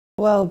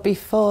Well,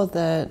 before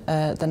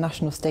the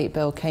National State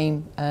Bill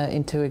came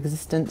into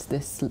existence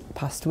this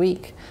past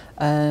week,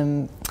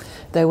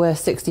 there were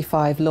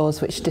 65 laws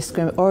which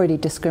already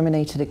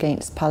discriminated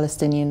against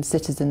Palestinian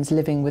citizens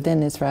living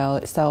within Israel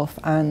itself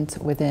and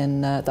within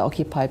the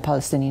occupied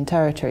Palestinian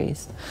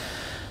territories.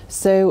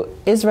 So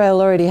Israel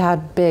already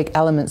had big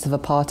elements of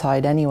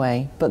apartheid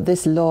anyway, but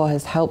this law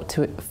has helped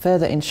to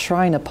further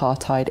enshrine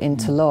apartheid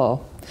into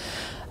law.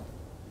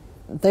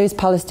 Those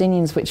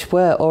Palestinians which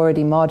were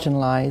already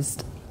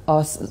marginalised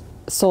are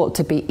sought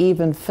to be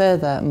even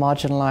further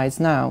marginalised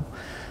now.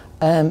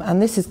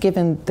 And this has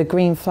given the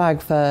green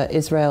flag for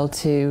Israel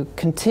to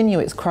continue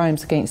its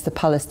crimes against the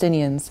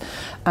Palestinians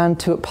and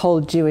to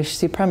uphold Jewish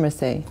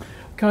supremacy.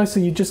 Guys, so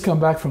you just come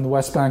back from the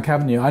West Bank,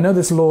 haven't you? I know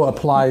this law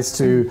applies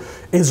to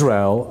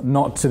Israel,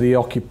 not to the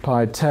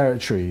occupied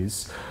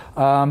territories.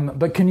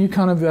 But can you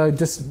kind of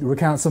just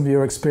recount some of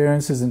your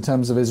experiences in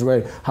terms of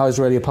how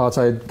Israeli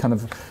apartheid kind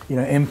of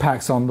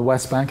impacts on the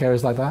West Bank,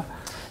 areas like that?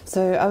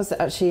 So I was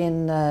actually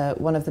in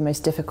one of the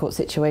most difficult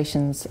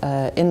situations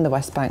in the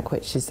West Bank,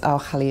 which is Al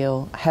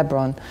Khalil,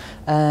 Hebron.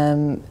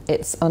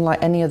 It's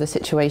unlike any other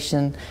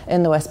situation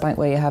in the West Bank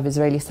where you have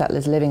Israeli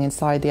settlers living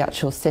inside the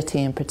actual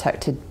city and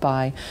protected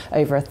by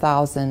over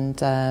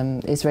 1,000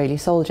 Israeli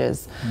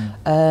soldiers.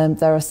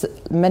 There are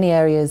many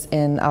areas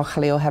in Al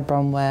Khalil,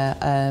 Hebron,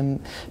 where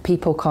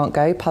people can't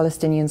go,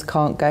 Palestinians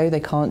can't go, they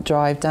can't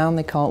drive down,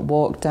 they can't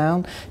walk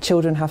down,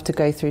 children have to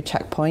go through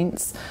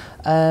checkpoints.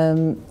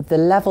 The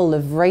level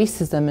of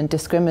racism and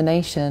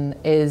discrimination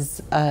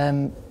is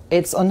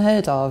it's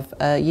unheard of.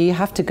 You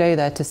have to go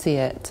there to see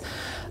it.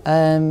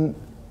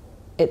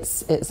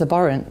 It's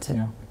abhorrent.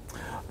 Yeah.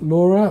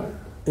 Laura,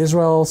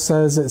 Israel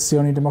says it's the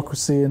only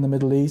democracy in the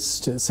Middle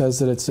East. It says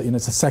that it's a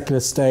secular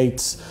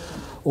state,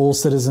 all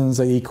citizens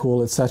are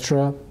equal,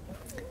 etc.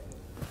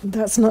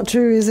 That's not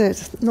true, is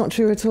it? Not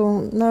true at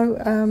all. No.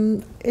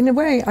 In a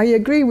way, I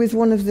agree with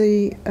one of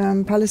the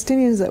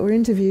Palestinians that were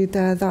interviewed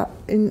there that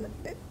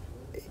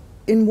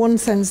in one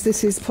sense,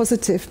 this is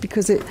positive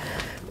because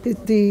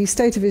the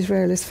state of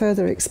Israel is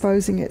further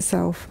exposing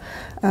itself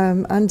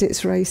and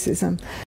its racism.